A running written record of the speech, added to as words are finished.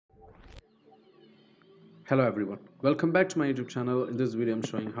Hello everyone, welcome back to my YouTube channel. In this video I'm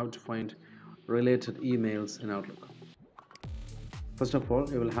showing how to find related emails in Outlook. First of all,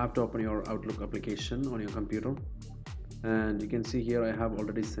 you will have to open your Outlook application on your computer, and you can see here I have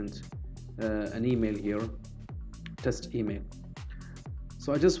already sent an email here, test email.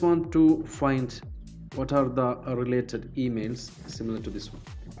 So I just want to find what are the related emails similar to this one.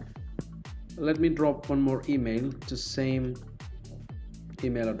 Let me drop one more email to same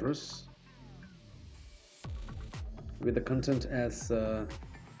email address with the content as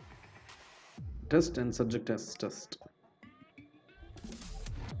test and subject as test.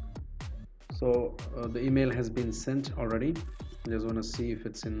 So the email has been sent already. Just want to see if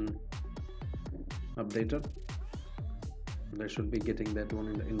it's in updated. I should be getting that one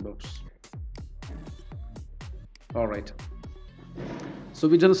in the inbox. All right, so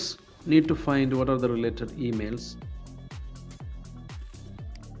we just need to find what are the related emails.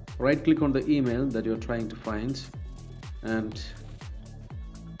 Right click on the email that you're trying to find, and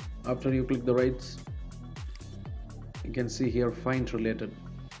after you click the right, you can see here find related.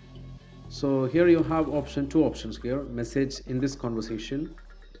 So here you have two options here: message in this conversation,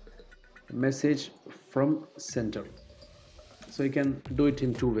 message from center. So you can do it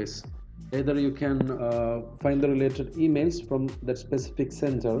in two ways. Either you can find the related emails from that specific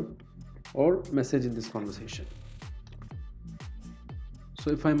center, or message in this conversation. So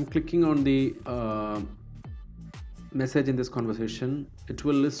if I'm clicking on the message in this conversation, it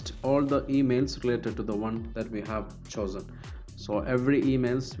will list all the emails related to the one that we have chosen. So every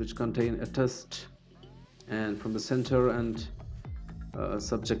emails which contain a test and from the center and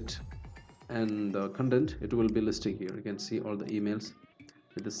subject and the content, it will be listing here. You can see all the emails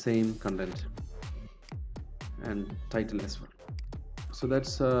with the same content and title as well. So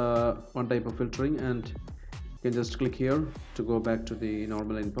that's one type of filtering, and you can just click here to go back to the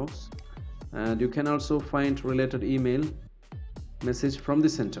normal inbox. And you can also find related email message from the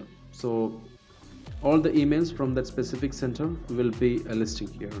center. So all the emails from that specific center will be a listing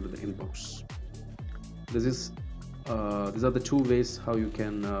here under the inbox. These are the two ways how you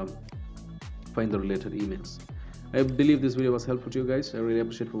can find the related emails. I believe this video was helpful to you guys. I really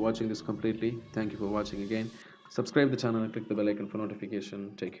appreciate for watching this completely. Thank you for watching again. Subscribe the channel and click the bell icon for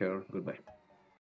notification. Take care. Goodbye.